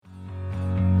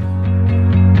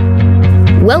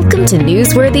Welcome to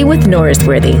Newsworthy with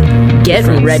Norrisworthy. Get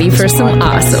ready for some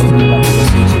awesome.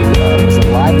 It was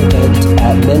a live event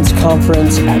at Men's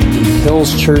Conference at the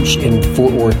Hills Church in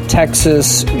Fort Worth,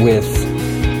 Texas, with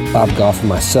Bob Goff and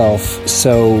myself.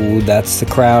 So that's the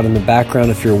crowd in the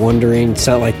background, if you're wondering. It's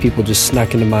not like people just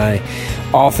snuck into my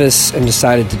office and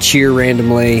decided to cheer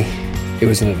randomly. It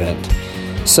was an event.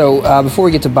 So before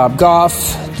we get to Bob Goff,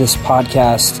 this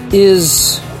podcast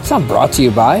it's not brought to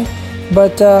you by,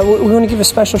 but we want to give a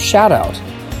special shout out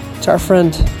to our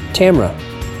friend Tamara,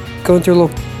 going through a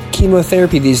little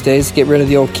chemotherapy these days to get rid of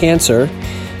the old cancer.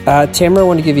 Tamara, I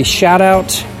want to give you a shout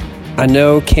out. I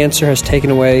know cancer has taken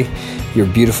away your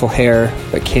beautiful hair,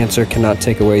 but cancer cannot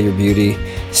take away your beauty.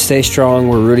 Stay strong.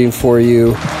 We're rooting for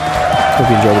you. Hope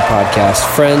you enjoy the podcast.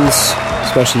 Friends,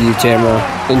 especially you, Tamara,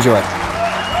 enjoy.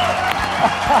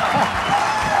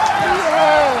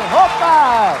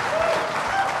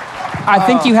 I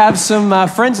think you have some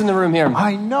friends in the room here.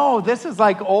 I know. This is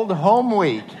like old home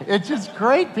week. It's just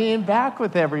great being back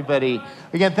with everybody.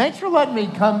 Again, thanks for letting me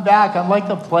come back. I'm like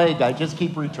the plague. I just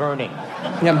keep returning.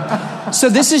 Yeah. So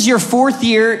this is your fourth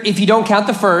year, if you don't count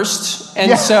the first.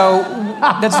 And so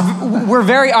we're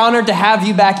very honored to have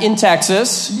you back in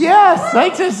Texas. Yes,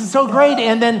 thanks. This is so great.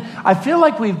 And then I feel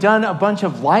like we've done a bunch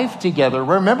of life together.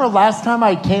 Remember last time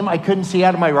I came, I couldn't see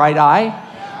out of my right eye?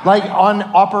 Like on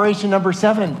Operation Number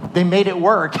 7, they made it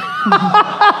work.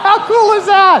 How cool is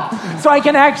that? So I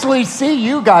can actually see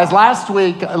you guys. Last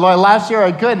year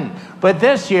I couldn't. But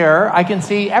this year I can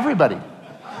see everybody.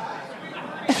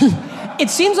 It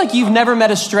seems like you've never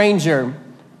met a stranger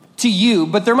to you,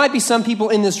 but there might be some people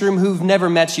in this room who've never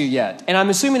met you yet. And I'm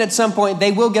assuming at some point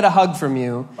they will get a hug from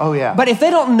you. Oh, yeah. But if they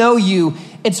don't know you,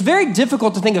 it's very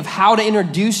difficult to think of how to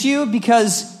introduce you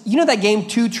because you know that game,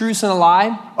 Two Truths and a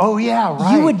Lie? Oh, yeah,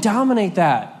 right. You would dominate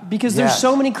that because there's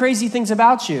so many crazy things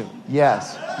about you.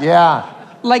 Yes, yeah.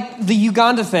 Like the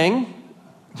Uganda thing.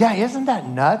 Yeah, isn't that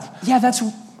nuts? Yeah, that's...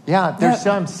 Yeah,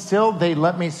 they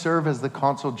let me serve as the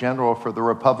Consul General for the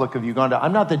Republic of Uganda.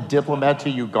 I'm not the diplomat to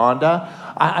Uganda.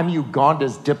 I'm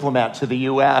Uganda's diplomat to the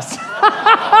U.S.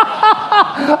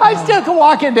 I still can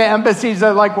walk into embassies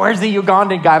and like, where's the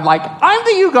Ugandan guy? I'm like, I'm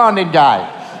the Ugandan guy.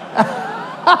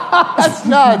 That's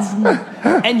nuts.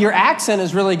 And your accent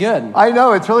is really good. I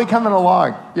know, it's really coming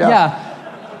along. Yeah.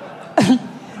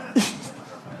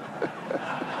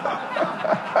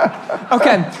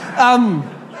 Okay.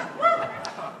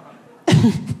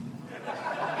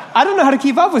 I don't know how to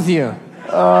keep up with you.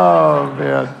 Oh,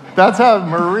 man. That's how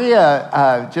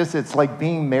Maria, it's like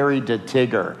being married to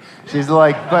Tigger. She's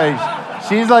like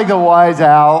the wise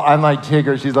owl. I'm like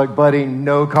Tigger. She's like, buddy,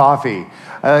 no coffee.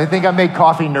 I think I make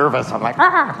coffee nervous. I'm like,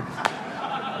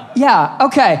 ah. Yeah,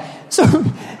 okay. So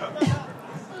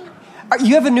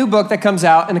you have a new book that comes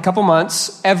out in a couple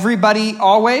months. Everybody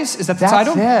Always? Is that the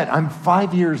title? That's it. I'm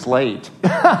 5 years late.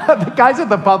 The guys at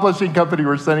the publishing company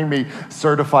were sending me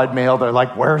certified mail. They're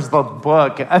like, where's the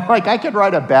book? I'm like, I could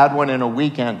write a bad one in a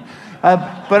weekend.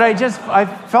 But I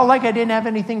felt like I didn't have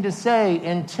anything to say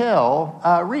until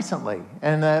recently.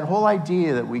 And that whole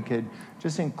idea that we could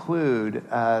just include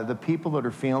the people that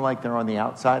are feeling like they're on the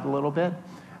outside a little bit,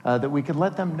 that we could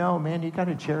let them know, man, you got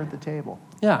a chair at the table.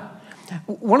 Yeah.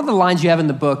 One of the lines you have in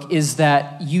the book is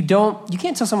that you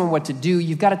can't tell someone what to do,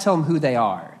 you've got to tell them who they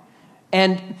are.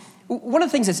 And one of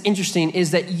the things that's interesting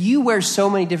is that you wear so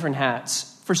many different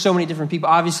hats for so many different people.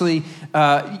 Obviously,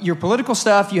 your political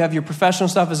stuff, you have your professional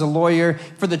stuff as a lawyer.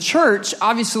 For the church,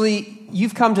 obviously,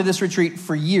 you've come to this retreat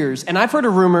for years. And I've heard a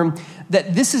rumor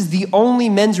that this is the only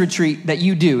men's retreat that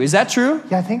you do. Is that true?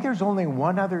 Yeah, I think there's only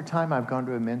one other time I've gone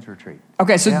to a men's retreat.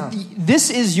 Okay, so this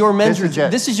is your men's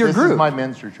retreat. This is your group. This is my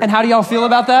men's retreat. And how do y'all feel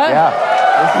about that? Yeah,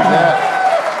 this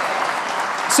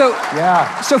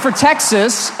is it. So for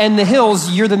Texas and the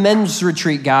Hills, you're the men's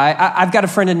retreat guy. I've got a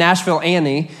friend in Nashville,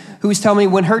 Annie, who was telling me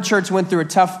when her church went through a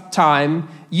tough time,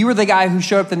 you were the guy who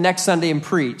showed up the next Sunday and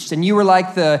preached. And you were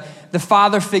like the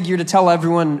father figure to tell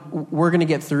everyone, we're going to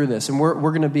get through this and we're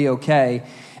going to be okay.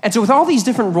 And so with all these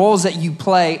different roles that you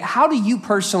play, how do you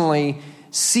personally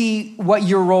see what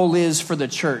your role is for the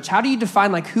church? How do you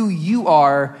define like who you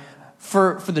are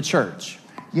for the church?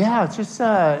 Yeah, it's just,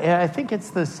 I think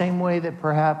it's the same way that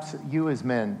perhaps you as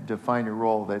men define your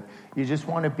role, that you just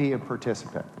want to be a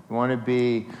participant. You want to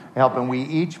be helping. We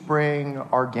each bring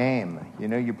our game. You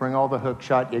know, you bring all the hook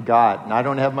shot you got. And I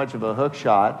don't have much of a hook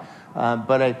shot,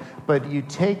 But you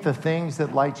take the things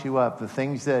that light you up, the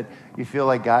things that you feel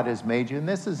like God has made you. And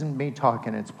this isn't me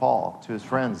talking, it's Paul to his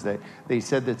friends. They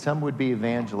said that some would be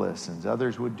evangelists and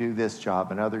others would do this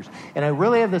job and others. And I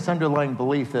really have this underlying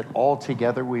belief that all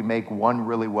together we make one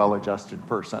really well-adjusted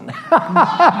person.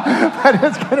 But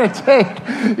it's going to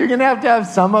take, you're going to have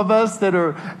some of us that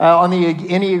are on the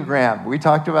Enneagram. We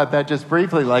talked about that just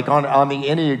briefly, like on the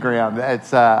Enneagram.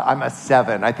 It's I'm a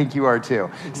 7. I think you are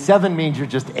too. 7 means you're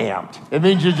just amped. It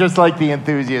means you're just like the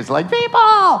enthusiast, like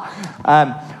people.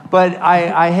 But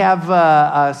I have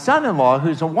a son-in-law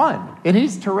who's a 1, and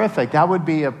he's terrific. That would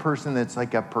be a person that's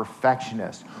like a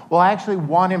perfectionist. Well, I actually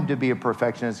want him to be a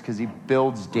perfectionist because he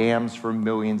builds dams for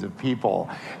millions of people.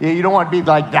 You don't want to be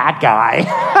like that guy.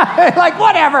 Like,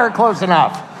 whatever, close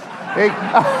enough.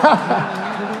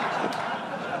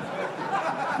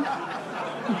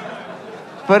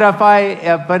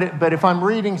 But if I'm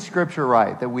reading Scripture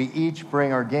right, that we each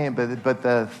bring our game, but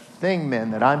the thing,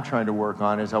 men, that I'm trying to work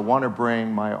on is I want to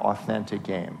bring my authentic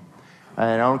game. And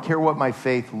I don't care what my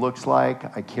faith looks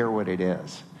like, I care what it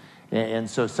is. And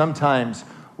so sometimes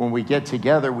when we get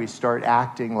together, we start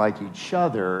acting like each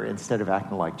other instead of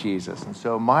acting like Jesus. And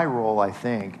so my role, I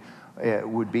think,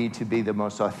 would be to be the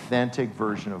most authentic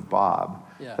version of Bob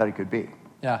that it could be.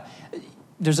 Yeah.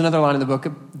 There's another line in the book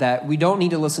that we don't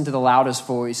need to listen to the loudest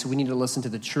voice. We need to listen to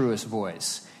the truest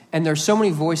voice. And there's so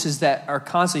many voices that are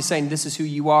constantly saying, this is who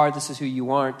you are, this is who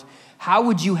you aren't. How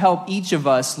would you help each of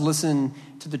us listen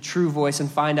to the true voice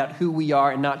and find out who we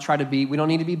are and not try to be, we don't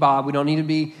need to be Bob, we don't need to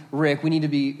be Rick, we need to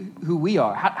be who we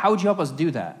are. How would you help us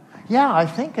do that? Yeah, I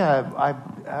think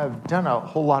I've done a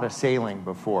whole lot of sailing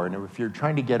before. And if you're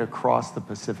trying to get across the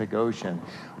Pacific Ocean,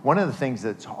 one of the things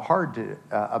that's hard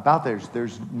about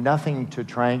there's nothing to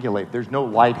triangulate. There's no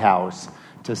lighthouse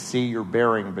to see your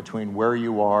bearing between where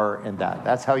you are and that.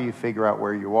 That's how you figure out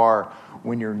where you are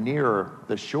when you're near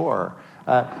the shore.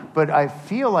 But I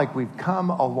feel like we've come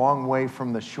a long way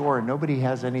from the shore and nobody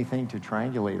has anything to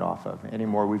triangulate off of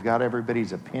anymore. We've got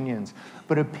everybody's opinions.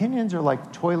 But opinions are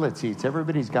like toilet seats.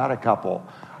 Everybody's got a couple.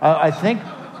 I think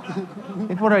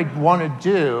what I want to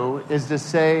do is to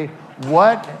say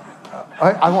what...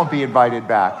 I won't be invited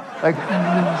back.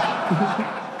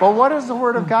 But what does the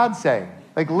Word of God say?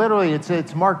 Like literally,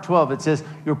 it's Mark 12. It says,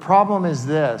 your problem is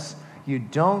this. You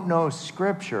don't know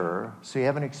Scripture, so you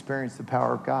haven't experienced the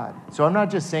power of God. So I'm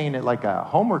not just saying it like a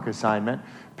homework assignment.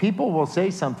 People will say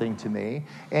something to me,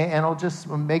 and I'll just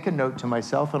make a note to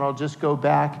myself, and I'll just go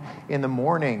back in the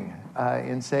morning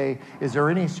and say, is there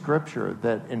any Scripture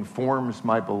that informs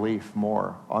my belief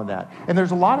more on that? And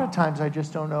there's a lot of times I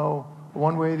just don't know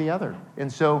one way or the other.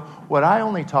 And so what I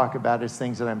only talk about is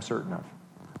things that I'm certain of.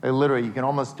 Literally, you can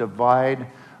almost divide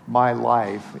my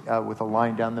life with a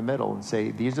line down the middle and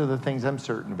say, these are the things I'm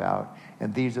certain about,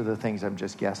 and these are the things I'm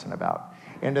just guessing about.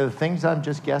 And the things I'm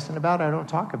just guessing about, I don't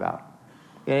talk about.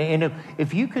 And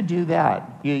if you could do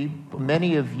that,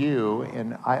 many of you,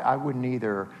 and I wouldn't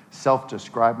either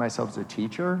self-describe myself as a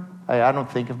teacher. I don't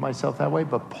think of myself that way,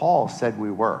 but Paul said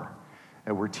we were.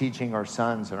 And we're teaching our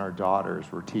sons and our daughters.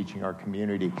 We're teaching our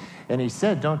community. And he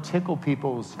said, don't tickle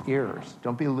people's ears.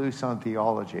 Don't be loose on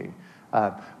theology.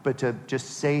 But to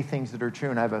just say things that are true.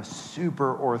 And I have a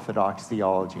super orthodox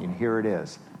theology, and here it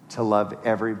is. To love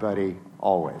everybody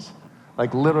always.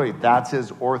 Like literally, that's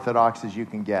as orthodox as you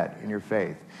can get in your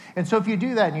faith. And so if you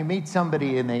do that and you meet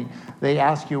somebody and they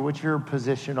ask you, what's your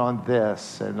position on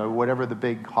this? And whatever the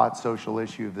big hot social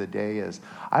issue of the day is.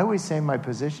 I always say my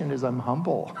position is I'm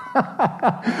humble.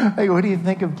 Like, what do you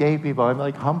think of gay people? I'm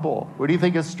like, humble. What do you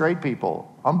think of straight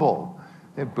people? Humble.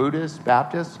 Buddhists,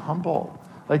 Baptists, humble.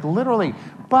 Like literally.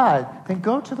 But then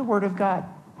go to the Word of God.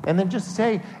 And then just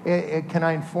say, can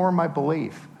I inform my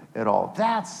belief at all?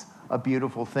 That's a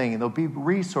beautiful thing. And there'll be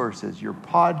resources, your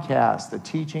podcast, the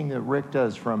teaching that Rick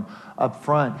does from up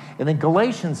front. And then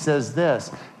Galatians says this,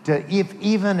 if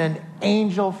even an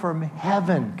angel from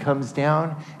heaven comes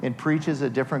down and preaches a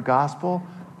different gospel,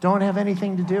 don't have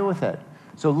anything to do with it.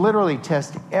 So literally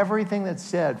test everything that's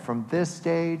said from this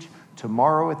stage,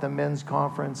 tomorrow at the men's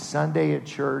conference, Sunday at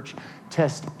church.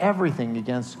 Test everything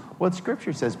against what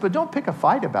Scripture says. But don't pick a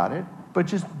fight about it, but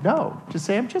just know. Just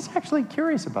say, I'm just actually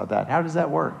curious about that. How does that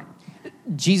work?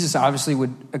 Jesus obviously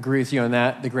would agree with you on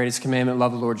that. The greatest commandment,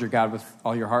 love the Lord your God with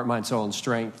all your heart, mind, soul, and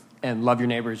strength, and love your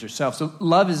neighbor as yourself. So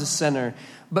love is the center.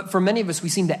 But for many of us, we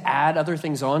seem to add other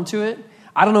things onto it.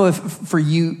 I don't know if for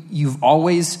you, you've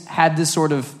always had this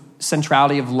sort of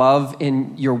centrality of love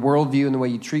in your worldview and the way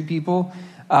you treat people.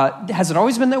 Has it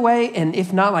always been that way? And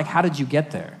if not, like, how did you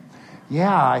get there?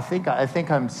 Yeah, I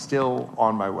think I'm still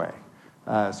on my way.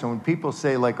 So when people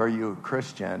say, like, are you a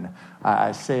Christian?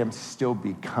 I say I'm still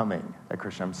becoming a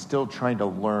Christian. I'm still trying to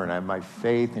learn. I have my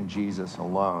faith in Jesus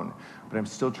alone, but I'm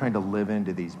still trying to live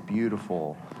into these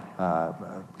beautiful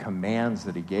commands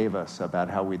that he gave us about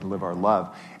how we live our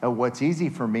love. And what's easy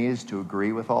for me is to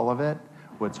agree with all of it.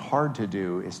 What's hard to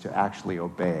do is to actually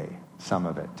obey some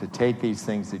of it, to take these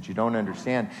things that you don't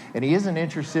understand. And he isn't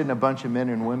interested in a bunch of men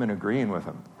and women agreeing with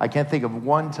him. I can't think of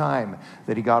one time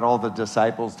that he got all the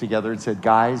disciples together and said,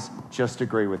 guys, just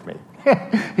agree with me.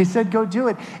 He said, go do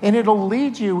it. And it'll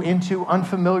lead you into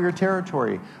unfamiliar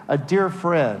territory. A dear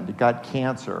friend got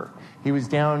cancer. He was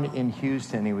down in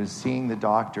Houston. He was seeing the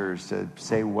doctors to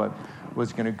say what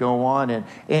was going to go on. And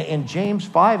in James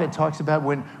 5, it talks about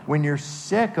when you're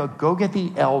sick, go get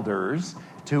the elders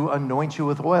to anoint you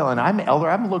with oil. And I'm elder.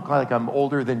 I look like I'm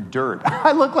older than dirt.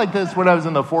 I look like this when I was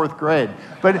in the 4th grade.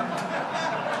 But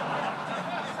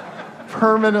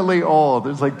permanently old.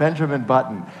 There's like Benjamin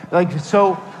Button. But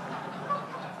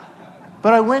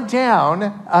I went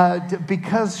down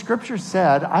because Scripture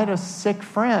said I had a sick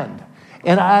friend.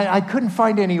 And I couldn't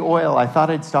find any oil. I thought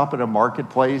I'd stop at a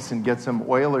marketplace and get some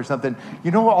oil or something.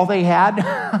 You know what all they had?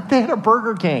 They had a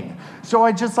Burger King. So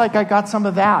I got some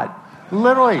of that.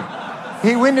 Literally.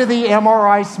 He went to the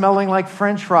MRI smelling like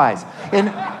French fries.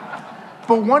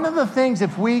 But one of the things,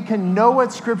 if we can know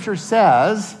what Scripture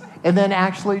says and then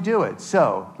actually do it.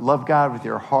 So, love God with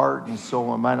your heart and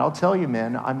soul and mind. I'll tell you,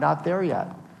 man, I'm not there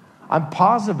yet. I'm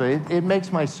positive it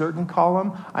makes my certain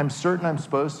column. I'm certain I'm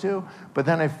supposed to. But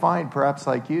then I find, perhaps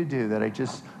like you do, that I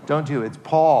just don't do. It's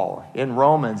Paul in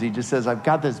Romans. He just says, I've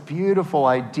got this beautiful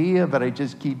idea, but I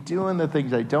just keep doing the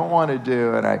things I don't want to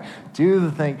do. And I do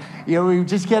the thing. We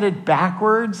just get it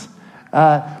backwards.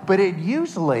 But it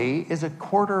usually is a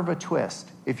quarter of a twist.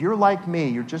 If you're like me,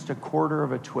 you're just a quarter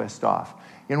of a twist off.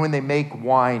 When they make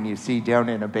wine, you see down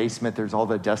in a basement, there's all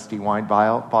the dusty wine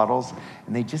bottles,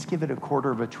 and they just give it a quarter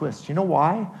of a twist. You know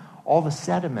why? All the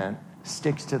sediment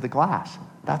sticks to the glass.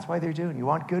 That's why they're doing. You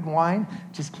want good wine?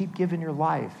 Just keep giving your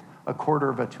life a quarter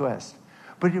of a twist.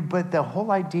 But the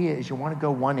whole idea is you want to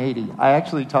go 180. I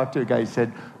actually talked to a guy who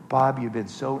said, Bob, you've been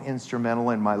so instrumental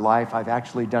in my life. I've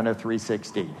actually done a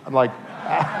 360. I'm like,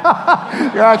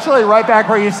 you're actually right back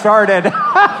where you started.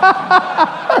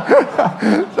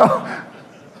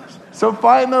 So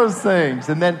find those things.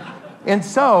 And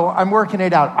so I'm working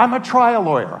it out. I'm a trial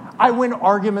lawyer. I win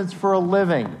arguments for a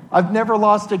living. I've never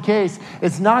lost a case.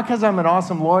 It's not because I'm an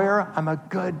awesome lawyer. I'm a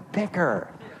good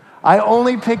picker. I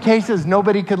only pick cases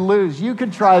nobody could lose. You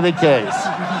could try the case.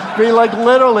 Be like,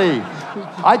 literally,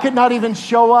 I could not even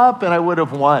show up and I would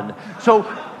have won. So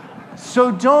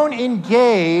don't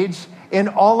engage in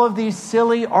all of these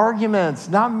silly arguments.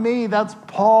 Not me, that's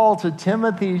Paul to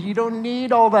Timothy. You don't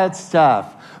need all that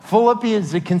stuff.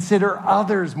 Philippians, to consider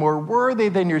others more worthy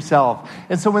than yourself.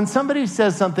 And so when somebody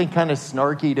says something kind of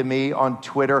snarky to me on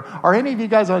Twitter, are any of you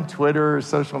guys on Twitter or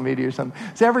social media or something?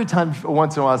 So every time,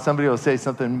 once in a while, somebody will say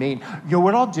something mean.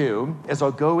 What I'll do is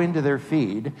I'll go into their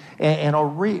feed and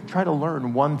I'll try to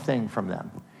learn one thing from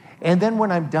them. And then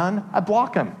when I'm done, I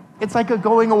block them. It's like a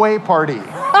going away party.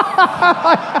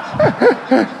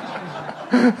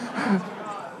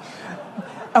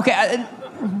 Okay,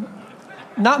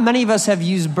 not many of us have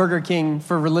used Burger King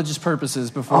for religious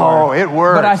purposes before. Oh, it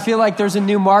works. But I feel like there's a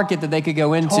new market that they could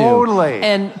go into. Totally.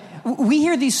 And we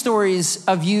hear these stories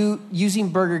of you using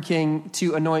Burger King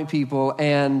to anoint people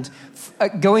and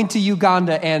going to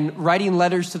Uganda and writing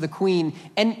letters to the Queen.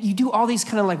 And you do all these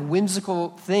kind of like whimsical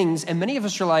things. And many of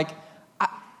us are like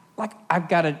I've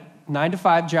got a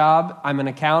 9-to-5 job. I'm an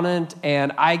accountant,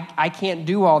 and I can't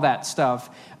do all that stuff.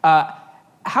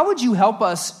 How would you help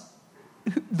us,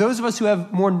 those of us who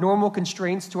have more normal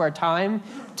constraints to our time,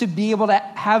 to be able to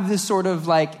have this sort of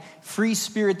like free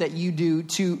spirit that you do,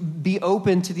 to be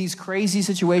open to these crazy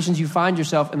situations you find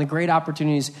yourself and the great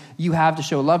opportunities you have to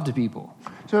show love to people?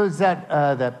 So it's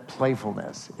that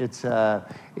playfulness. It's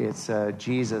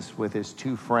Jesus with his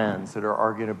two friends that are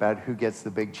arguing about who gets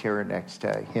the big chair next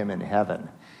to him in heaven.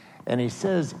 And he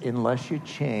says, unless you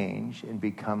change and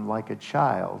become like a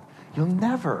child, you'll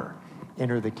never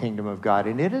enter the kingdom of God.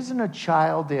 And it isn't a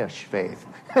childish faith.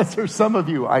 There's some of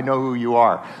you, I know who you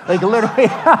are. Like literally,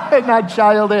 not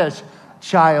childish,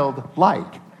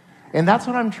 childlike. And that's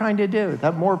what I'm trying to do,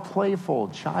 that more playful,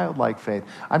 childlike faith.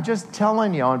 I'm just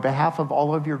telling you on behalf of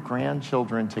all of your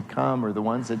grandchildren to come, or the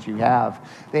ones that you have,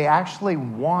 they actually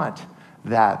want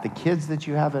that. The kids that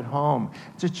you have at home,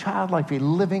 it's a childlike faith,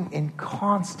 living in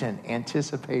constant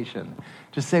anticipation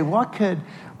to say,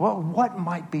 what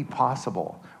might be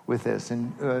possible with this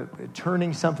and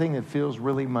turning something that feels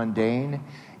really mundane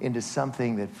into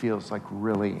something that feels like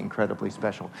really incredibly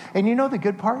special. And you know the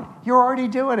good part? You're already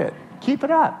doing it. Keep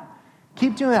it up.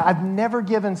 Keep doing it. I've never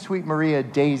given Sweet Maria a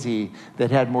daisy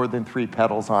that had more than 3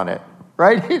 petals on it.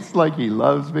 Right? It's like, he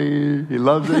loves me, he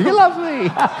loves me, he loves me.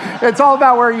 It's all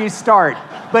about where you start.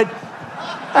 But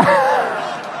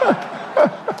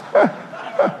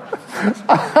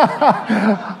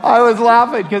I was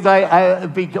laughing because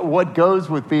what goes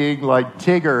with being like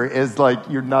Tigger is like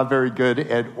you're not very good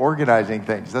at organizing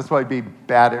things. That's why I'd be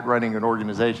bad at running an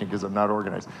organization, because I'm not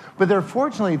organized. But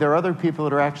fortunately, there are other people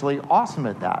that are actually awesome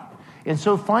at that. And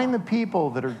so find the people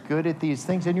that are good at these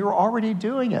things, and you're already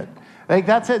doing it. Like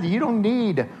that's it. You don't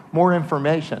need more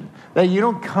information. That you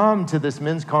don't come to this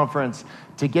men's conference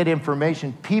to get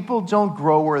information. People don't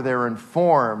grow where they're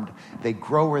informed. They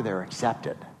grow where they're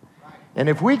accepted. And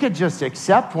if we could just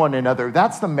accept one another,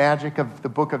 that's the magic of the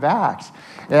book of Acts.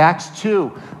 In Acts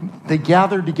 2, they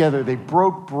gathered together. They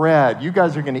broke bread. You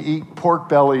guys are going to eat pork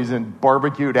bellies and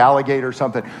barbecued alligator or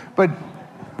something. But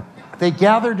they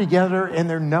gathered together, and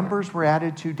their numbers were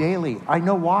added to daily. I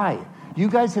know why. You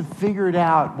guys have figured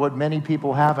out what many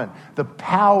people haven't. The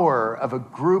power of a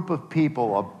group of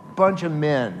people, a bunch of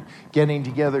men getting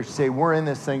together to say, we're in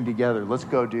this thing together. Let's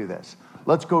go do this.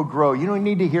 Let's go grow. You don't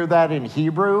need to hear that in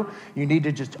Hebrew. You need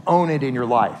to just own it in your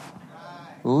life.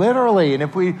 Literally. And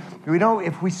if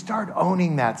we start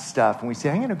owning that stuff and we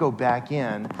say, I'm going to go back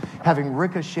in, having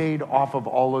ricocheted off of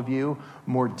all of you,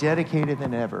 more dedicated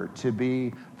than ever to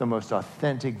be the most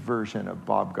authentic version of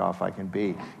Bob Goff I can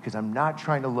be, because I'm not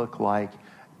trying to look like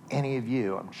any of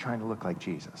you. I'm trying to look like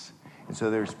Jesus. And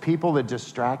so there's people that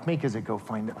distract me because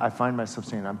I find myself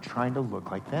saying, I'm trying to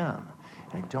look like them.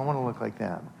 And I don't want to look like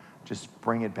them. Just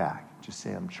bring it back. Just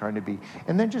say, I'm trying to be.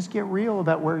 And then just get real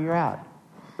about where you're at.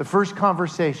 The first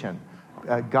conversation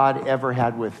God ever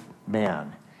had with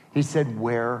man, he said,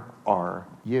 where are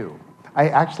you? I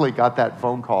actually got that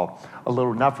phone call a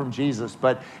little, not from Jesus,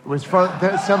 but it was from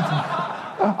some.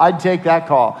 I'd take that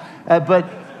call. But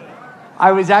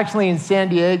I was actually in San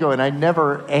Diego, and I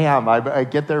never am. I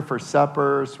get there for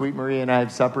supper. Sweet Maria and I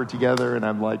have supper together, and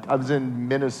I'm like, I was in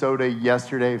Minnesota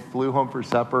yesterday, flew home for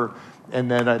supper, and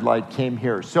then I came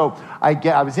here. So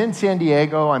I was in San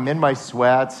Diego, I'm in my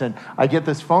sweats, and I get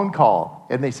this phone call,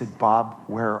 and they said, Bob,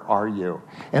 where are you?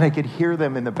 And I could hear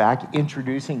them in the back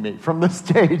introducing me from the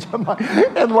stage.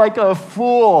 And like a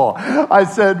fool, I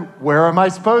said, where am I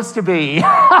supposed to be?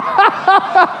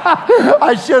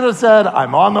 I should have said,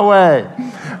 I'm on the way.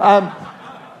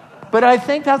 But I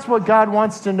think that's what God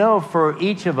wants to know for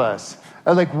each of us.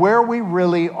 Like where we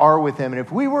really are with him. And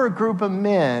if we were a group of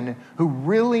men who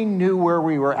really knew where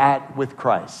we were at with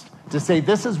Christ, to say,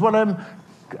 this is what I'm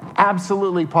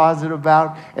absolutely positive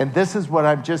about, and this is what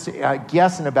I'm just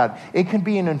guessing about. It can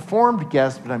be an informed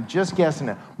guess, but I'm just guessing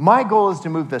it. My goal is to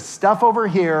move the stuff over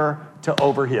here to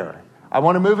over here. I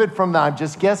want to move it from the I'm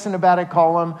just guessing about it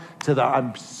column to the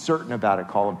I'm certain about it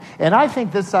column. And I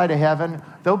think this side of heaven,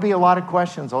 there'll be a lot of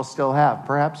questions I'll still have,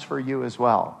 perhaps for you as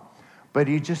well. But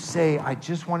you just say, I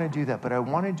just want to do that, but I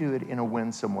want to do it in a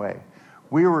winsome way.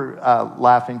 We were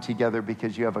laughing together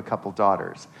because you have a couple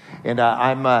daughters. And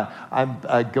I'm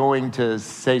going to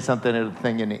say something at a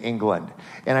thing in England.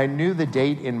 And I knew the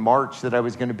date in March that I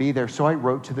was going to be there, so I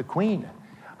wrote to the Queen.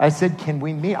 I said, can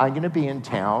we meet? I'm going to be in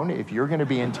town. If you're going to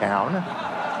be in town,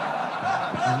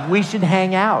 we should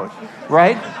hang out,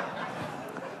 right?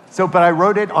 So, but I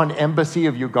wrote it on Embassy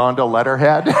of Uganda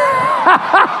letterhead.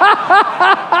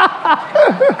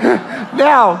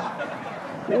 Now,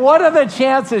 what are the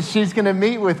chances she's going to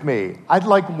meet with me? I'd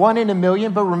like 1 in a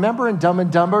million, but remember in Dumb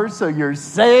and Dumber, so you're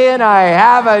saying I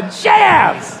have a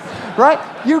chance, right?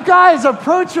 You guys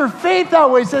approach your faith that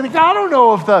way, saying, I don't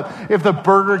know if the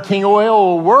Burger King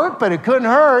oil will work, but it couldn't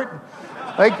hurt.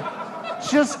 Like,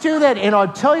 just do that. And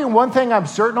I'll tell you one thing I'm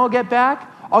certain I'll get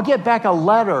back. I'll get back a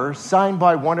letter signed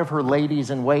by one of her ladies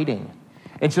in waiting.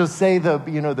 And she'll say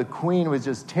the Queen was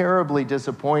just terribly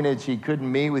disappointed she couldn't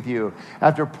meet with you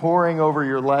after poring over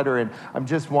your letter. And I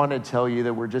just want to tell you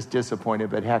that we're just disappointed,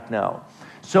 but heck no.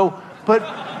 So, but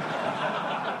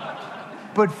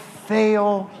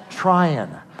fail trying.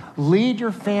 Lead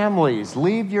your families.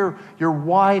 Lead your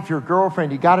wife, your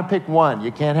girlfriend. You got to pick one.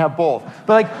 You can't have both.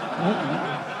 But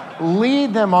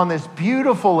lead them on this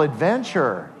beautiful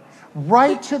adventure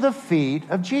right to the feet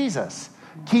of Jesus.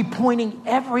 Keep pointing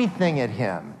everything at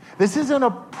him. This isn't a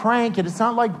prank, and it's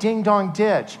not like ding dong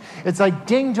ditch. It's like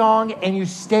ding dong, and you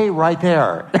stay right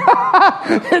there.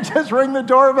 And just ring the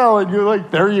doorbell, and you're like,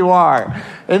 there you are.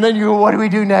 And then what do we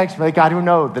do next? Like, I don't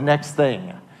know, the next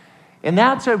thing. And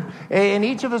and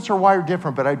each of us are wired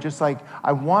different, but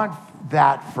I want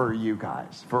that for you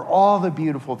guys, for all the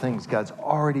beautiful things God's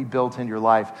already built in your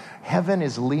life. Heaven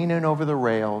is leaning over the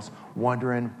rails,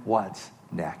 wondering what's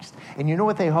next. And you know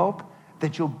what they hope?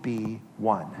 That you'll be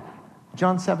one.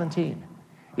 John 17.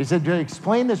 He said, to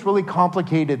explain this really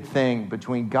complicated thing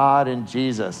between God and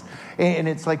Jesus. And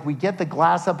it's like we get the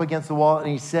glass up against the wall, and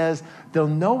he says, they'll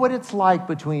know what it's like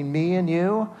between me and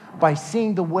you by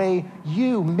seeing the way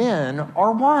you men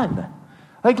are one.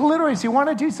 Like literally, so you want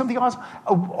to do something awesome.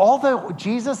 All the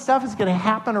Jesus stuff is going to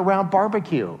happen around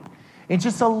barbecue. In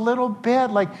just a little bit,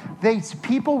 like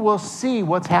people will see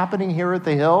what's happening here at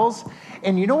the Hills.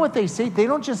 And you know what they see? They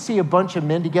don't just see a bunch of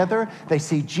men together. They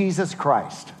see Jesus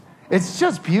Christ. It's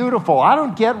just beautiful. I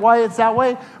don't get why it's that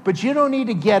way, but you don't need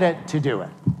to get it to do it.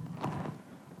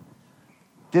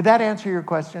 Did that answer your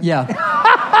question? Yeah.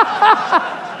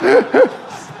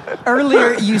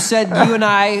 Earlier, you said you and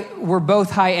I were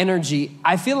both high energy.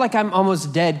 I feel like I'm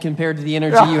almost dead compared to the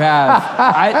energy you have.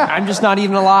 I'm just not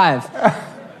even alive.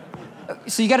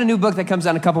 So you got a new book that comes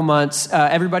out in a couple months,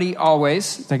 Everybody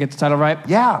Always. Did I get the title right?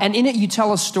 Yeah. And in it, you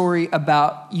tell a story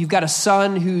about, you've got a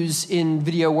son who's in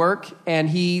video work, and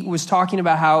he was talking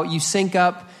about how you sync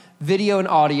up video and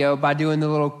audio by doing the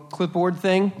little clipboard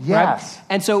thing. Yes. Right?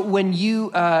 And so when you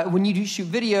do shoot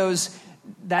videos,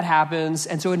 that happens.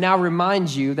 And so it now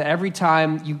reminds you that every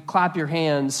time you clap your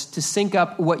hands to sync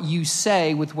up what you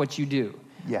say with what you do.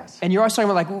 Yes. And you're also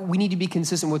talking about, like, we need to be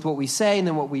consistent with what we say and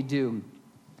then what we do.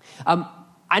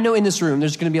 I know in this room,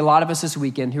 there's going to be a lot of us this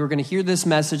weekend who are going to hear this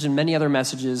message and many other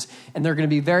messages, and they're going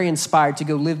to be very inspired to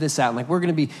go live this out. Like, we're going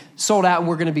to be sold out, and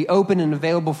we're going to be open and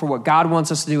available for what God wants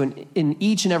us to do in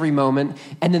each and every moment.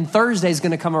 And then Thursday is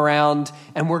going to come around,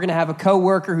 and we're going to have a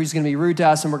coworker who's going to be rude to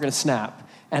us, and we're going to snap.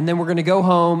 And then we're going to go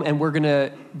home, and we're going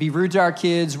to be rude to our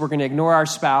kids. We're going to ignore our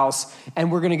spouse,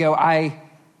 and we're going to go,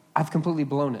 I've completely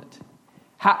blown it.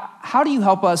 How do you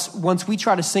help us once we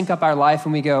try to sync up our life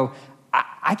and we go,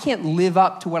 I can't live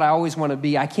up to what I always want to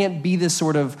be. I can't be this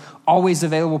sort of always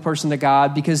available person to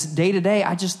God because day to day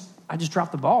I just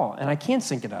drop the ball and I can't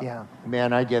sync it up. Yeah,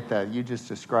 man, I get that. You just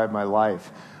described my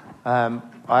life.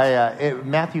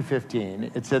 Matthew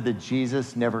 15, it said that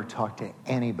Jesus never talked to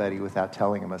anybody without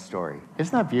telling him a story.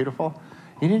 Isn't that beautiful?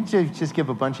 He didn't just give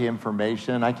a bunch of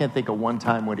information. I can't think of one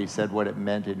time when he said what it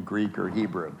meant in Greek or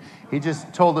Hebrew. He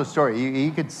just told a story. He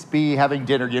could be having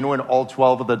dinner. You know when all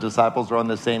 12 of the disciples are on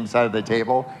the same side of the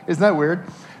table? Isn't that weird?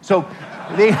 So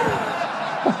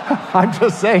I'm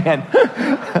just saying.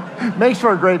 Makes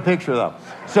for a great picture, though.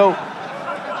 So,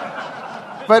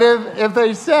 but if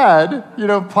they said,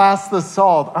 pass the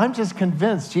salt, I'm just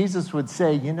convinced Jesus would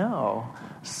say,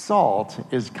 salt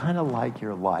is kind of like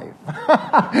your life.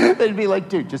 They'd be like,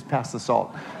 dude, just pass the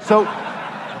salt. So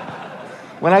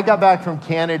when I got back from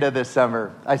Canada this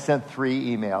summer, I sent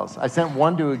 3 emails. I sent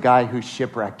one to a guy who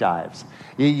shipwreck dives.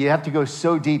 You have to go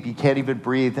so deep you can't even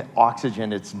breathe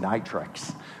oxygen. It's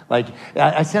nitrix. Like,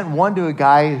 I sent one to a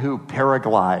guy who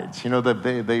paraglides,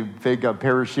 the big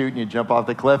parachute and you jump off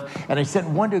the cliff. And I sent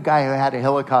one to a guy who had a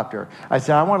helicopter. I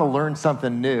said, I want to learn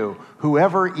something new.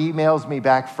 Whoever emails me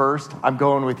back first, I'm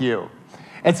going with you.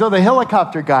 And so the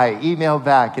helicopter guy emailed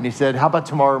back and he said, how about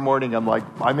tomorrow morning? I'm like,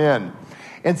 I'm in.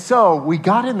 And so we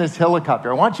got in this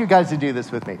helicopter. I want you guys to do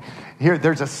this with me. Here,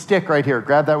 there's a stick right here.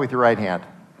 Grab that with your right hand.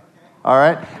 All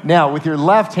right? Now, with your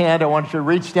left hand, I want you to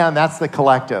reach down. That's the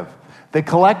collective. The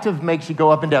collective makes you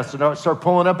go up and down. So now start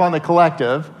pulling up on the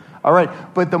collective. All right.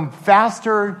 But the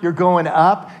faster you're going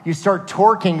up, you start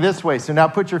torquing this way. So now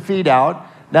put your feet out.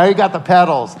 Now you got the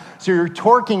pedals. So you're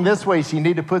torquing this way, so you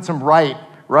need to put some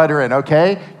rudder in,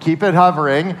 okay? Keep it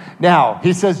hovering. Now,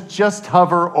 he says just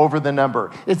hover over the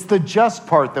number. It's the just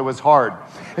part that was hard.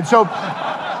 And so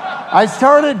I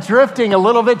started drifting a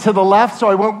little bit to the left, so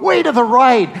I went way to the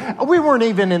right. We weren't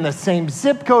even in the same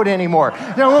zip code anymore.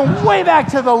 And I went way back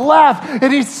to the left,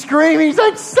 and he's screaming. He's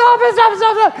like, stop it, stop it,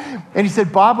 stop it. And he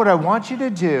said, Bob, what I want you to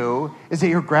do is that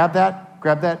here, grab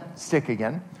that stick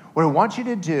again. What I want you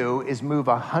to do is move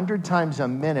 100 times a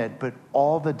minute, but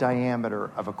all the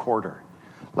diameter of a quarter.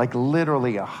 Like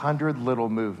literally 100 little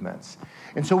movements.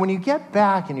 And so when you get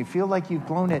back and you feel like you've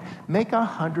blown it, make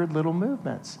 100 little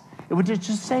movements. It would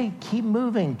just say, keep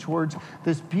moving towards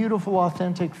this beautiful,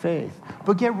 authentic faith.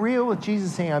 But get real with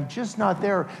Jesus saying, I'm just not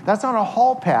there. That's not a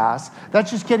hall pass.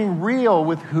 That's just getting real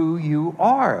with who you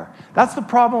are. That's the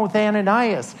problem with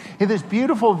Ananias. He had this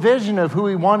beautiful vision of who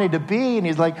he wanted to be. And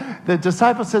he's like, the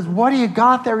disciple says, what do you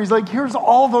got there? He's like, here's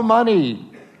all the money.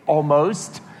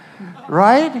 Almost.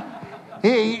 Right?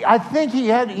 I think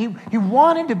he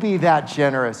wanted to be that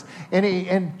generous.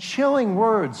 And chilling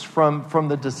words from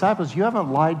the disciples, you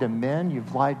haven't lied to men,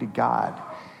 you've lied to God.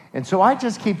 And so I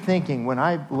just keep thinking, when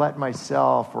I let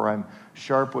myself, or I'm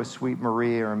sharp with Sweet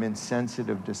Marie, or I'm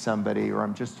insensitive to somebody, or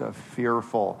I'm just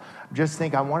fearful, just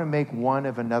think I want to make one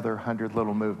of another 100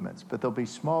 little movements. But there'll be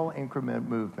small increment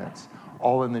movements,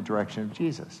 all in the direction of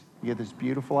Jesus. You get this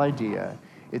beautiful idea.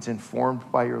 It's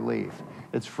informed by your leaf.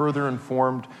 It's further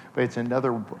informed, but it's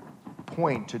another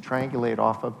point to triangulate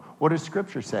off of. What does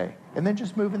Scripture say? And then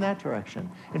just move in that direction.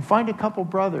 And find a couple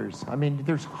brothers. I mean,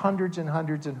 there's hundreds and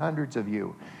hundreds and hundreds of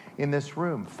you in this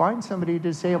room. Find somebody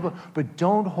disabled, but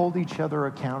don't hold each other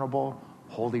accountable.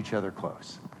 Hold each other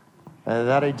close.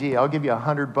 That idea, I'll give you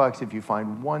 $100 if you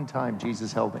find one time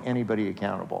Jesus held anybody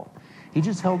accountable. He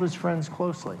just held his friends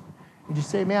closely. You just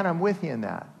say, man, I'm with you in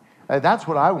that. That's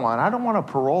what I want. I don't want a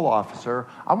parole officer.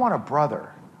 I want a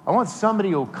brother. I want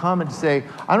somebody who'll come and say,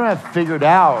 I don't have it figured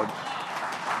out.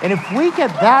 And if we get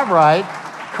that right,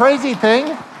 crazy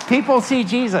thing, people see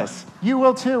Jesus. You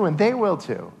will too, and they will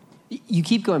too. You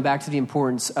keep going back to the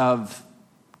importance of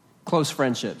close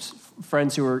friendships,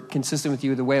 friends who are consistent with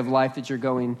you, the way of life that you're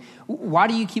going. Why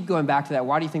do you keep going back to that?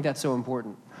 Why do you think that's so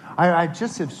important? I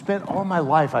just have spent all my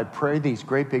life, I pray these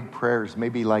great big prayers,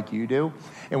 maybe like you do.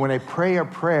 And when I pray a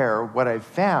prayer, what I've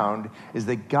found is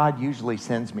that God usually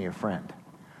sends me a friend.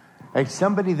 Like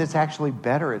somebody that's actually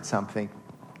better at something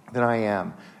than I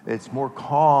am. It's more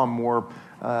calm, more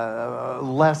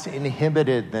less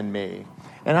inhibited than me.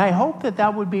 And I hope that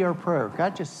that would be our prayer.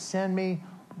 God, just send me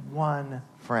one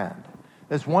friend.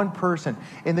 There's one person.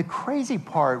 And the crazy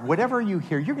part, whatever you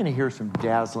hear, you're going to hear some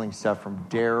dazzling stuff from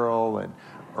Daryl and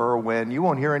Erwin. You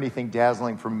won't hear anything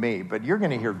dazzling from me, but you're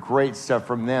going to hear great stuff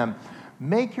from them.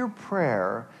 Make your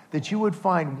prayer that you would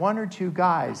find one or two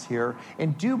guys here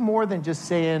and do more than just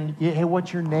saying, hey,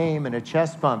 what's your name, and a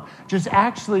chest bump. Just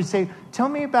actually say, tell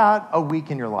me about a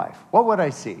week in your life. What would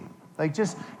I see? Like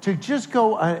just to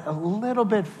go a little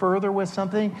bit further with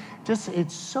something,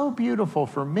 it's so beautiful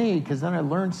for me because then I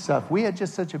learned stuff. We had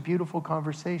just such a beautiful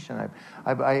conversation.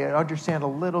 I understand a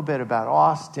little bit about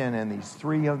Austin and these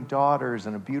 3 young daughters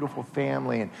and a beautiful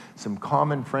family and some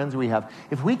common friends we have.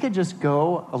 If we could just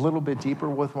go a little bit deeper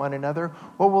with one another,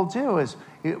 what we'll do is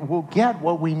we'll get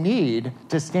what we need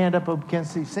to stand up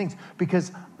against these things.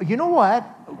 Because you know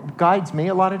what guides me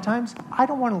a lot of times? I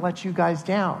don't want to let you guys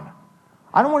down.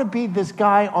 I don't want to be this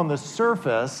guy on the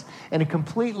surface and a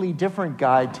completely different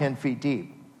guy 10 feet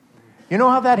deep. You know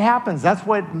how that happens? That's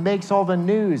what makes all the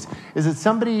news, is that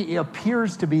somebody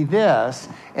appears to be this,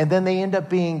 and then they end up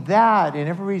being that, and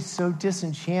everybody's so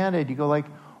disenchanted. You go like,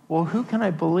 well, who can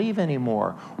I believe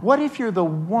anymore? What if you're the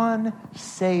one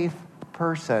safe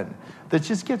person that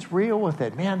just gets real with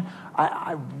it? Man,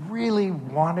 I really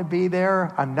want to be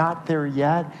there. I'm not there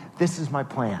yet. This is my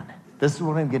plan. This is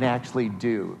what I'm going to actually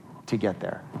do to get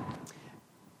there.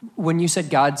 When you said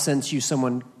God sends you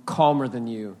someone calmer than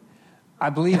you,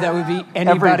 I believe that would be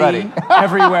anybody,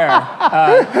 everywhere.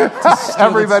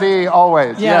 Everybody,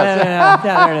 always. Yeah, yes.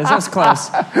 yeah, there it is. That was close.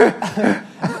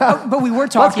 But we were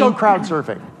talking. Let's go crowd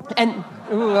surfing. And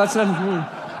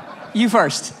you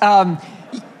first.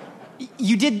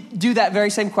 You did do that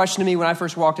very same question to me when I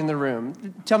first walked in the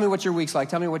room. Tell me what your week's like.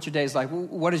 Tell me what your day's like.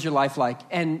 What is your life like?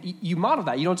 And you model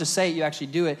that. You don't just say it, you actually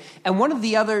do it. And one of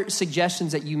the other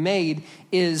suggestions that you made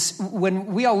is when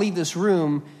we all leave this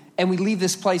room and we leave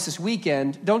this place this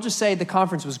weekend, don't just say the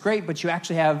conference was great, but you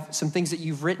actually have some things that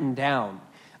you've written down.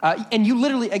 And you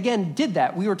literally, again, did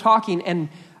that. We were talking and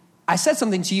I said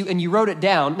something to you and you wrote it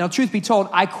down. Now, truth be told,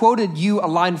 I quoted you a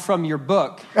line from your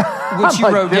book, which you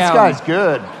wrote down. This guy's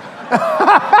good.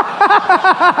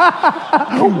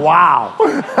 Wow.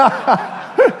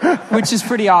 Which is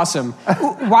pretty awesome.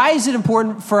 Why is it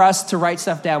important for us to write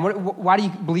stuff down? Why do you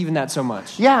believe in that so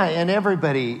much? Yeah, and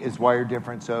everybody is wired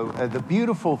different. So the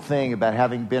beautiful thing about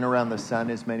having been around the sun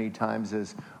as many times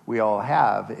as we all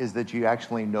have is that you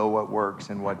actually know what works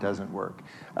and what doesn't work.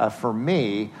 For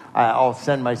me, I'll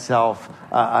send myself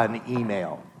an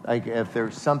email. Like if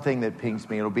there's something that pings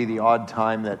me, it'll be the odd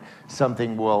time that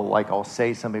something will, like I'll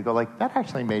say something, go like, that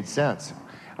actually made sense.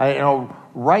 I'll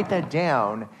write that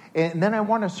down, and then I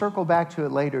want to circle back to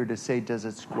it later to say, does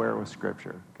it square with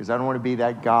Scripture? Because I don't want to be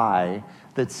that guy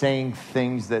that's saying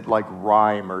things that like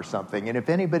rhyme or something. And if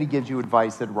anybody gives you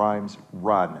advice that rhymes,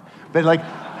 run. But like,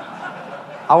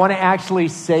 I want to actually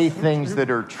say things that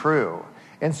are true.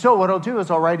 And so what I'll do is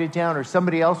I'll write it down, or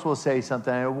somebody else will say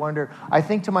something. I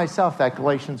think to myself, that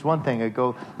Galatians 1 thing, I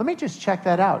go, let me just check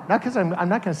that out. Not because I'm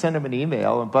not going to send him an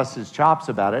email and bust his chops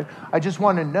about it. I just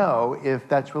want to know if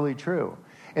that's really true.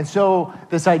 And so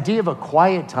this idea of a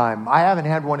quiet time, I haven't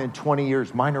had one in 20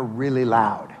 years. Mine are really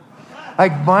loud.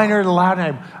 Like mine are loud,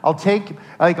 and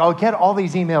I'll get all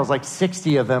these emails, like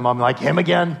 60 of them. I'm like, him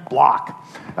again, block.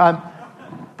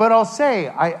 But I'll say,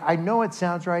 I know it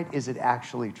sounds right. Is it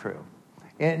actually true?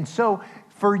 And so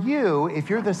for you, if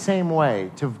you're the same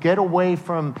way, to get away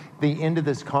from the end of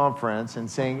this conference and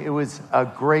saying it was a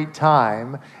great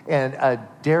time, and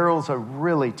Daryl's a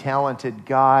really talented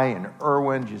guy, and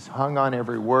Erwin just hung on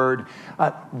every word,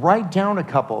 write down a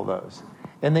couple of those.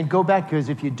 And then go back, because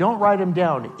if you don't write them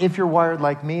down, if you're wired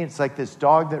like me, it's like this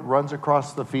dog that runs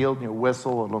across the field and you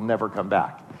whistle, it'll never come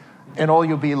back. And all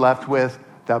you'll be left with,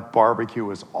 that barbecue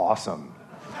was awesome.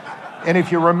 And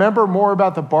if you remember more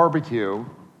about the barbecue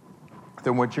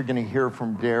than what you're going to hear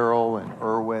from Daryl and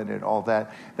Erwin and all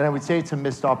that, then I would say it's a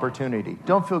missed opportunity.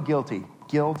 Don't feel guilty.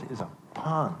 Guilt is a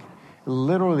punk.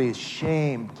 Literally,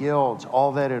 shame, guilt,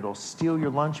 all that, it'll steal your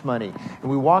lunch money. And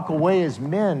we walk away as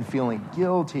men feeling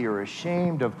guilty or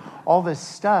ashamed of all this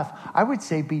stuff. I would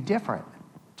say be different.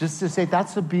 Just to say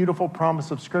that's the beautiful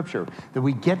promise of Scripture, that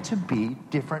we get to be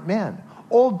different men.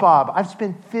 Old Bob, I've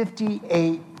spent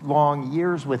 58 long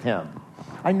years with him.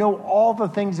 I know all the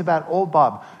things about old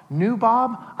Bob. New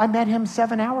Bob, I met him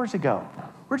 7 hours ago.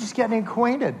 We're just getting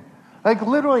acquainted. Like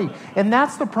literally, and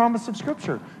that's the promise of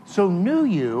Scripture. So new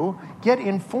you, get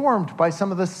informed by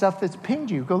some of the stuff that's pinged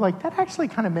you. Go like, that actually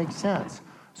kind of makes sense.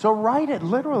 So write it,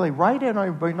 literally, write it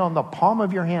on the palm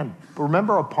of your hand.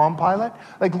 Remember a Palm Pilot?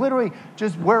 Like literally,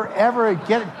 just wherever,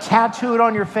 get it tattooed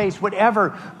on your face,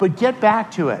 whatever, but get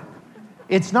back to it.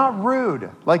 It's not rude,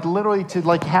 like literally to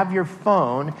like have your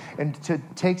phone and to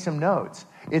take some notes.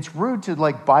 It's rude to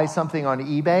like buy something on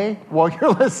eBay while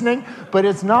you're listening, but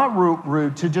it's not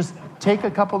rude to just take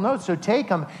a couple notes. So take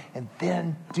them and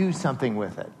then do something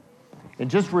with it. And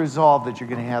just resolve that you're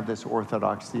going to have this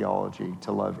orthodox theology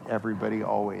to love everybody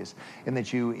always, and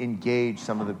that you engage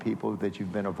some of the people that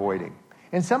you've been avoiding.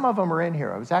 And some of them are in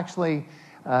here. I was actually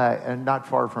not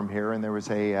far from here, and there was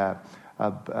a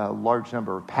large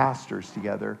number of pastors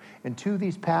together. And two of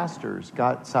these pastors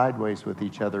got sideways with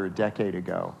each other a decade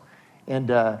ago. And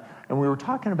we were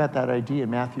talking about that idea in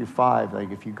Matthew 5,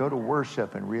 like if you go to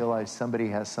worship and realize somebody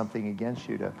has something against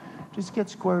you, to just get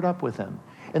squared up with them.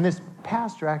 And this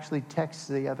pastor actually texts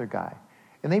the other guy.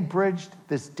 And they bridged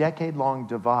this decade-long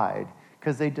divide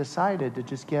because they decided to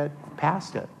just get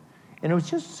past it. And it was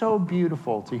just so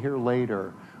beautiful to hear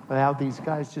later how these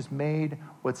guys just made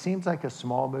what seems like a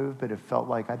small move, but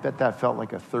I bet that felt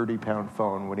like a 30-pound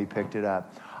phone when he picked it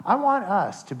up. I want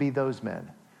us to be those men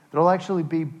that'll actually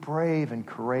be brave and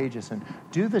courageous and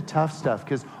do the tough stuff,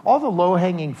 because all the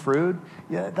low-hanging fruit,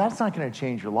 that's not going to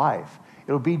change your life.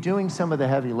 It'll be doing some of the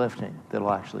heavy lifting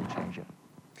that'll actually change it.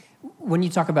 When you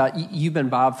talk about, you've been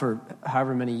Bob for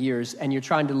however many years, and you're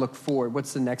trying to look forward,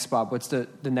 what's the next Bob? What's the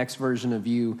next version of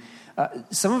you?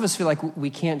 Some of us feel like we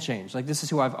can't change. Like, this is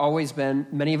who I've always been.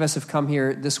 Many of us have come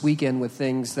here this weekend with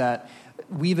things that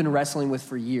we've been wrestling with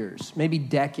for years, maybe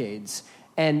decades.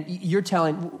 And you're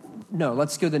telling, no,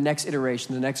 let's go to the next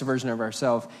iteration, the next version of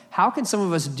ourselves. How can some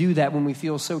of us do that when we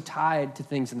feel so tied to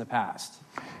things in the past?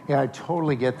 Yeah, I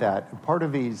totally get that. Part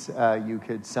of these, you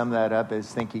could sum that up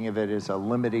as thinking of it as a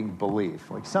limiting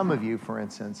belief. Like some of you, for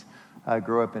instance,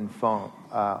 grew up in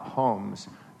homes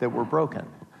that were broken,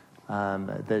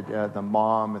 that the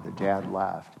mom or the dad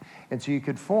left. And so you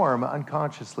could form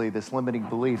unconsciously this limiting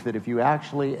belief that if you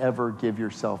actually ever give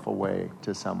yourself away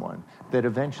to someone, that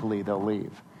eventually they'll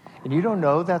leave. And you don't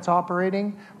know that's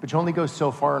operating, but you only go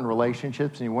so far in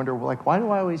relationships, and you wonder, well, like, why do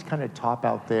I always kind of top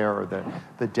out there, or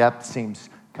the depth seems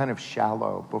kind of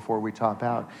shallow before we top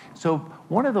out? So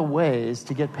one of the ways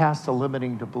to get past the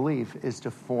limiting to belief is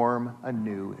to form a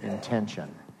new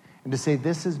intention. And to say,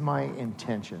 this is my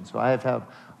intention. So I have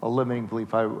a limiting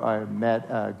belief. I met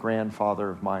a grandfather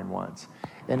of mine once,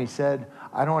 and he said,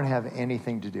 I don't want to have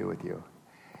anything to do with you.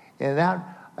 And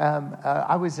that,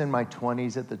 I was in my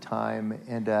 20s at the time,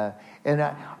 and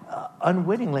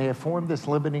unwittingly I formed this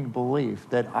limiting belief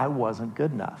that I wasn't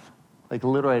good enough. Like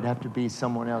literally I'd have to be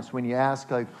someone else. When you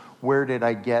ask, like, where did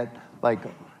I get, like,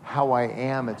 how I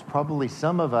am, it's probably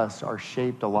some of us are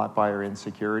shaped a lot by our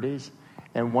insecurities.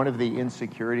 And one of the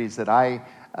insecurities that I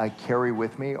carry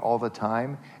with me all the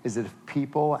time is that if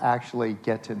people actually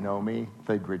get to know me,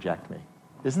 they'd reject me.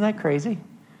 Isn't that crazy?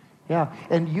 Yeah,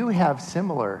 and you have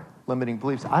similar limiting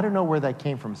beliefs. I don't know where that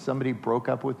came from. Somebody broke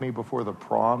up with me before the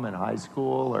prom in high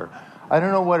school, or I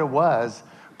don't know what it was.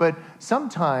 But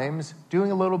sometimes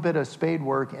doing a little bit of spade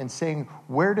work and saying,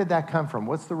 where did that come from?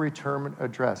 What's the return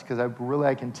address? Because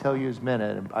I can tell you as men,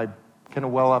 and I kind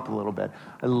of well up a little bit.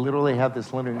 I literally have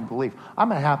this limiting belief.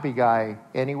 I'm a happy guy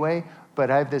anyway, but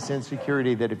I have this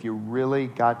insecurity that if you really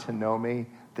got to know me,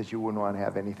 that you wouldn't want to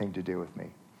have anything to do with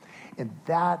me. And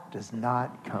that does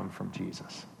not come from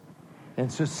Jesus.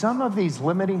 And so some of these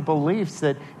limiting beliefs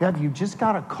that you've just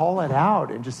got to call it out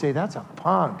and just say, that's a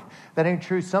punk. That ain't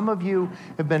true. Some of you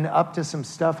have been up to some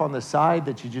stuff on the side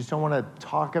that you just don't want to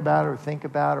talk about or think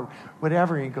about or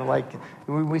whatever. And you go like,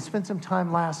 we spent some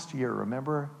time last year,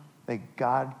 remember? That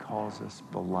God calls us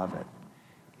beloved.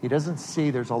 He doesn't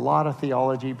see, there's a lot of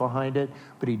theology behind it,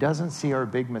 but he doesn't see our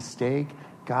big mistake.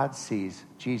 God sees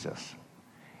Jesus.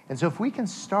 And so if we can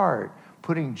start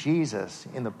putting Jesus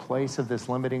in the place of this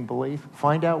limiting belief,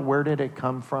 find out where did it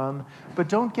come from, but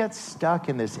don't get stuck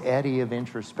in this eddy of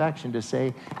introspection to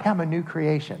say, hey, I'm a new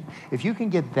creation. If you can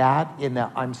get that in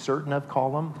the I'm certain of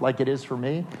column, like it is for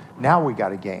me, now we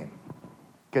got a game.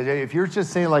 Because if you're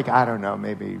just saying like, I don't know,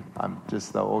 maybe I'm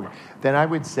just the old, then I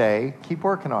would say, keep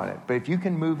working on it. But if you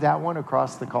can move that one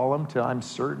across the column to I'm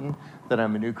certain that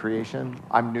I'm a new creation,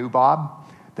 I'm new Bob,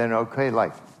 then okay,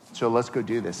 like, so let's go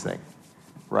do this thing.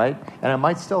 Right? And I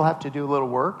might still have to do a little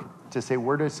work to say,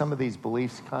 where do some of these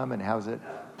beliefs come and how's it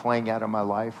playing out in my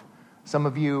life? Some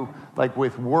of you, like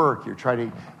with work,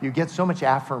 you get so much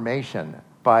affirmation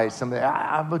by somebody.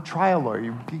 I'm a trial lawyer.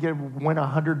 You win a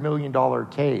 $100 million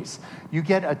case. You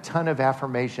get a ton of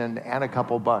affirmation and a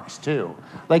couple bucks too.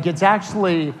 Like it's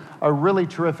actually a really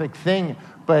terrific thing,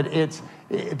 but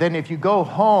then if you go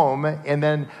home and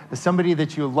then somebody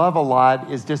that you love a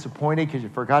lot is disappointed because you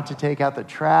forgot to take out the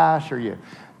trash or you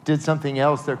did something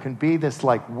else, there can be this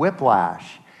like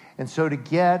whiplash. And so to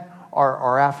get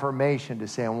our affirmation, to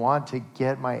say, I want to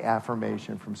get my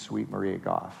affirmation from Sweet Maria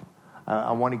Goff.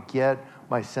 I want to get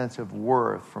my sense of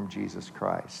worth from Jesus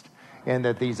Christ. And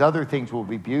that these other things will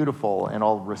be beautiful and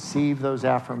I'll receive those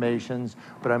affirmations,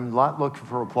 but I'm not looking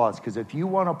for applause. Because if you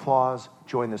want applause,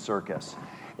 join the circus.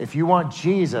 If you want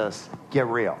Jesus, get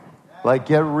real. Like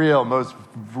get real, most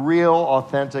real,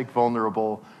 authentic,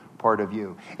 vulnerable part of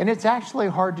you. And it's actually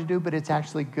hard to do, but it's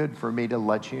actually good for me to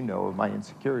let you know of my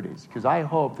insecurities. Because I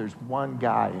hope there's one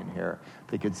guy in here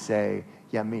that could say,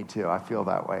 yeah, me too. I feel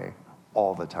that way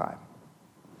all the time.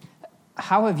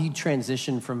 How have you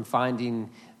transitioned from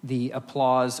finding the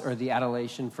applause or the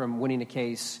adulation from winning a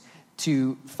case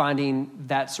to finding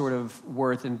that sort of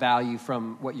worth and value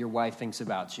from what your wife thinks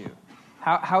about you?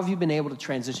 How have you been able to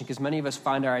transition? Because many of us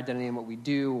find our identity in what we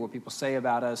do, what people say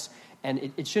about us,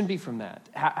 and it shouldn't be from that.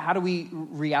 How do we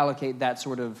reallocate that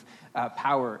sort of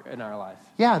power in our life?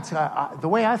 Yeah, it's, the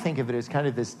way I think of it is kind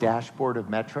of this dashboard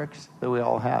of metrics that we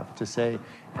all have to say,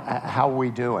 how are we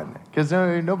doing? Because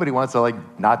nobody wants to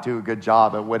like not do a good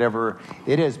job at whatever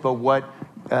it is, but what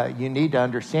you need to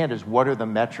understand is what are the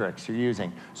metrics you're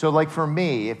using. So like for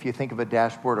me, if you think of a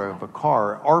dashboard of a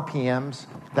car, RPMs,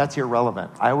 that's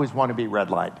irrelevant. I always want to be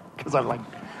redlined because I'm like,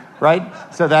 right?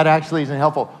 So that actually isn't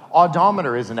helpful.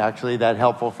 Odometer isn't actually that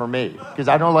helpful for me because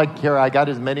I don't like care. I got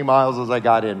as many miles as I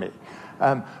got in me.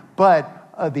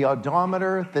 But the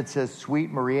odometer that says, Sweet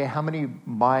Maria, how many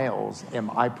miles am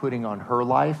I putting on her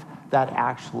life? That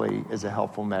actually is a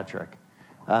helpful metric.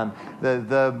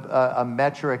 A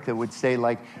metric that would say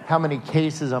like how many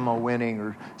cases am I winning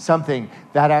or something,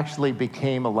 that actually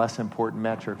became a less important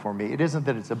metric for me. It isn't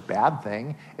that it's a bad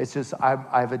thing. It's just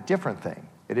I have a different thing.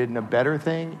 It isn't a better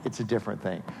thing. It's a different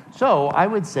thing. So I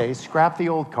would say scrap the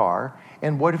old car.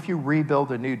 And what if you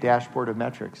rebuild a new dashboard of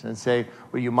metrics and say,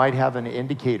 well, you might have an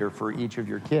indicator for each of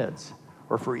your kids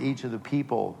or for each of the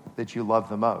people that you love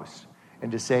the most. And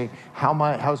to say,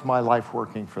 how's my life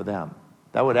working for them?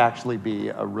 That would actually be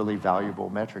a really valuable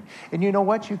metric. And you know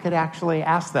what? You could actually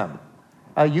ask them.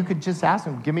 You could just ask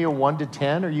them, give me a 1 to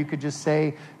 10, or you could just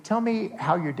say, tell me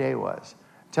how your day was.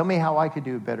 Tell me how I could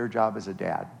do a better job as a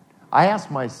dad. I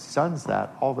ask my sons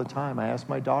that all the time. I ask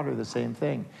my daughter the same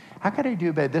thing. How could I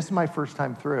do better? This is my first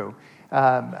time through.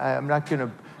 I'm not going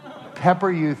to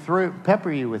pepper you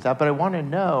with that, but I want to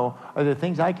know, are there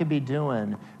things I could be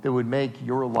doing that would make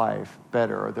your life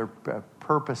better? Are there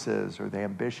purposes or the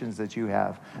ambitions that you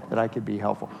have that I could be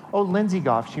helpful? Oh, Lindsay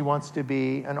Goff, she wants to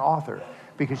be an author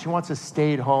because she wants to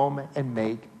stay at home and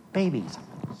make babies.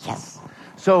 Yes.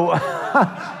 So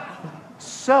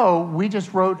we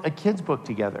just wrote a kid's book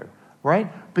together.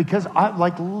 Right? Because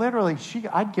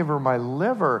I'd give her my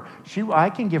liver.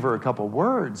 I can give her a couple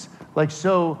words.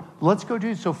 So let's go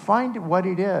do, so find what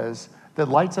it is that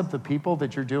lights up the people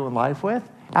that you're doing life with.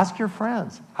 Ask your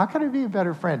friends, how can I be a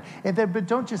better friend? But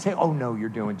don't just say, oh no, you're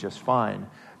doing just fine.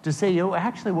 To say,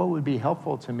 actually what would be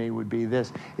helpful to me would be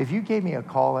this. If you gave me a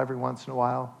call every once in a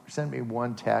while, or send me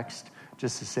one text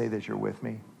just to say that you're with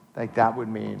me, that would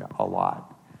mean a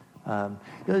lot.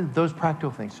 Those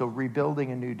practical things. So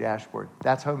rebuilding a new dashboard.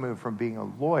 That's how I moved from being a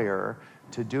lawyer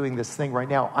to doing this thing right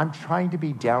now. I'm trying to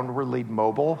be downwardly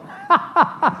mobile.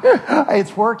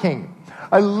 It's working.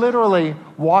 I literally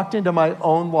walked into my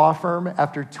own law firm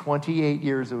after 28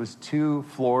 years. It was 2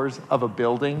 floors of a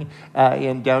building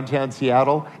in downtown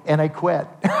Seattle, and I quit.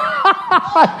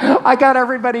 I got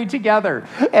everybody together,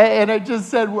 and I just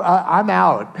said, I'm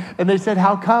out. And they said,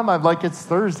 how come? I'm like, it's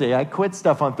Thursday. I quit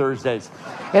stuff on Thursdays.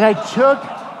 And I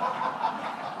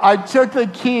took the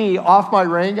key off my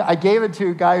ring. I gave it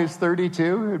to a guy who's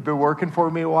 32, who'd been working for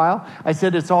me a while. I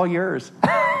said, it's all yours.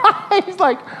 He's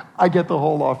like, I get the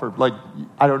whole offer. Like,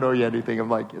 I don't know you anything. I'm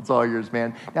like, it's all yours,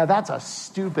 man. Now, that's a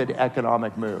stupid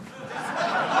economic move.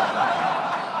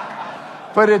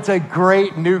 But it's a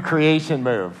great new creation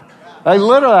move. I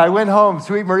went home.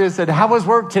 Sweet Maria said, how was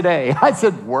work today? I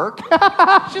said, work?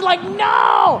 She's like,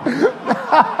 no!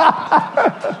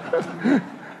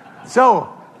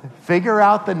 So, figure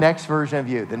out the next version of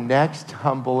you, the next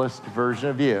humblest version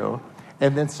of you,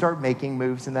 and then start making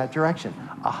moves in that direction.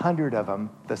 100 of them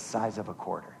the size of a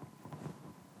quarter.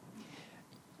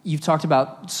 You've talked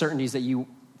about certainties that you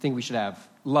think we should have.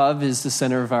 Love is the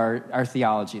center of our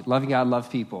theology. Loving God,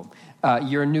 love people.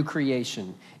 You're a new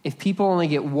creation. If people only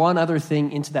get one other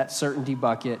thing into that certainty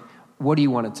bucket, what do you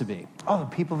want it to be? Oh, the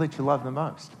people that you love the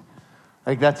most.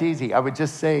 Like, that's easy. I would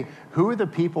just say, who are the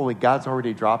people that God's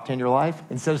already dropped in your life?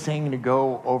 Instead of saying to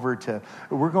go over to,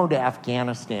 we're going to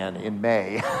Afghanistan in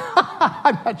May.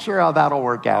 I'm not sure how that'll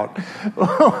work out.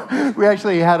 We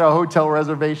actually had a hotel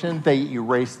reservation. They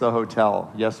erased the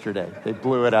hotel yesterday. They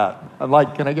blew it up. I'm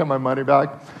like, can I get my money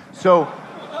back? So,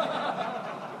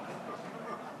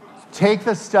 take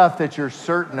the stuff that you're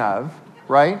certain of,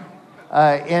 right?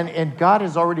 And God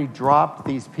has already dropped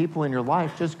these people in your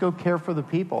life. Just go care for the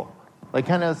people. Like,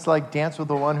 kind of, it's like dance with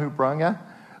the one who brung you.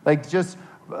 Like, just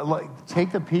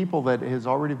take the people that has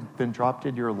already been dropped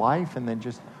into your life and then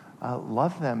just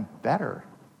love them better.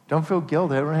 Don't feel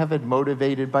guilty. Don't have it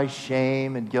motivated by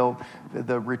shame and guilt.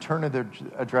 The return of the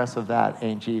address of that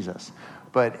ain't Jesus.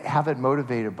 But have it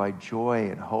motivated by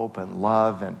joy and hope and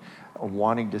love and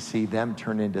wanting to see them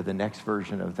turn into the next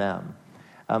version of them.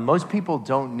 Most people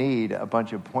don't need a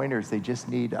bunch of pointers. They just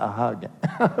need a hug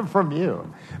from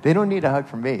you. They don't need a hug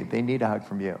from me. They need a hug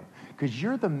from you. Because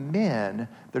you're the men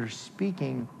that are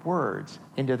speaking words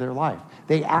into their life.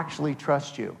 They actually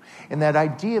trust you. And that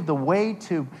idea of the way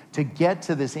to get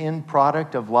to this end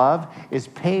product of love is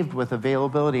paved with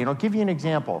availability. And I'll give you an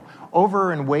example.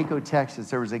 Over in Waco, Texas,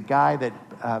 there was a guy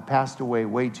that passed away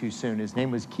way too soon. His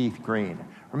name was Keith Green.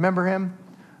 Remember him?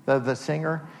 The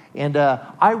singer? And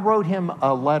I wrote him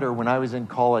a letter when I was in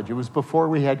college. It was before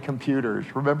we had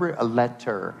computers. Remember? A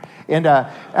letter. And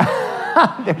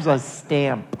there's a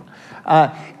stamp.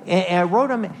 And I wrote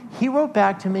him. He wrote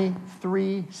back to me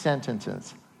 3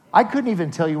 sentences. I couldn't even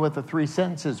tell you what the 3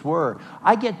 sentences were.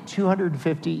 I get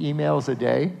 250 emails a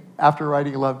day after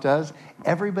Writing Love Does.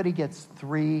 Everybody gets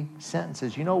 3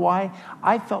 sentences. You know why?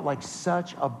 I felt like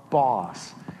such a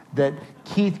boss that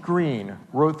Keith Green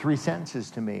wrote 3 sentences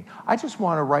to me. I just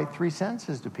want to write 3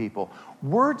 sentences to people.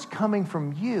 Words coming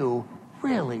from you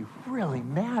really, really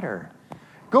matter.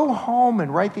 Go home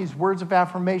and write these words of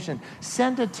affirmation.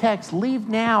 Send a text. Leave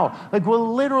now. Like,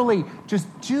 we'll literally just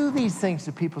do these things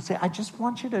to people. Say, I just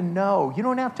want you to know. You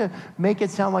don't have to make it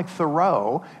sound like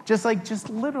Thoreau. Just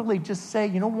literally just say,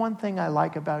 you know, one thing I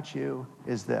like about you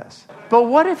is this. But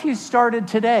what if you started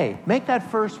today? Make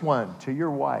that first one to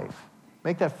your wife.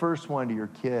 Make that first one to your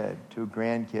kid, to a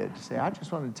grandkid, to say, I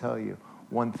just want to tell you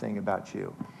one thing about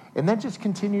you. And then just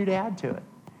continue to add to it.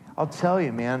 I'll tell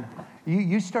you, man,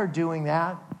 you start doing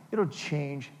that, it'll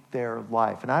change their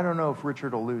life. And I don't know if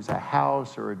Richard will lose a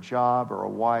house or a job or a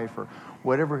wife or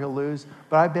whatever he'll lose,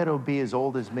 but I bet he'll be as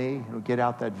old as me. He'll get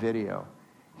out that video,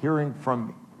 hearing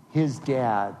from his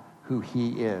dad who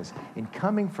he is. And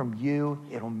coming from you,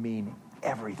 it'll mean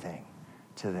everything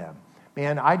to them.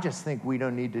 Man, I just think we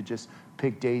don't need to just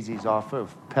pick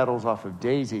petals off of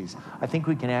daisies. I think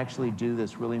we can actually do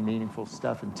this really meaningful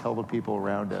stuff and tell the people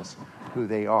around us who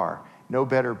they are. No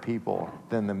better people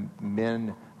than the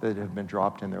men that have been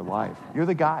dropped in their life. You're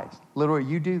the guys. Literally,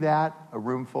 you do that, a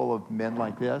room full of men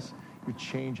like this, you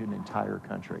change an entire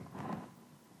country.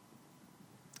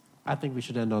 I think we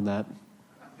should end on that.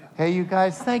 Hey, you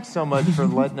guys, thanks so much for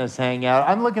letting us hang out.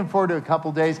 I'm looking forward to a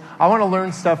couple days. I want to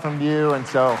learn stuff from you, and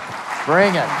so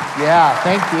bring it. Yeah,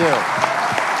 thank you.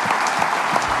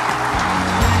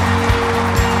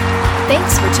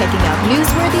 Thanks for checking out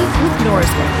Newsworthy with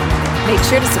Norsworthy. Make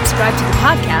sure to subscribe to the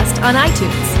podcast on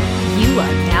iTunes. You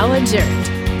are now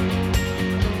adjourned.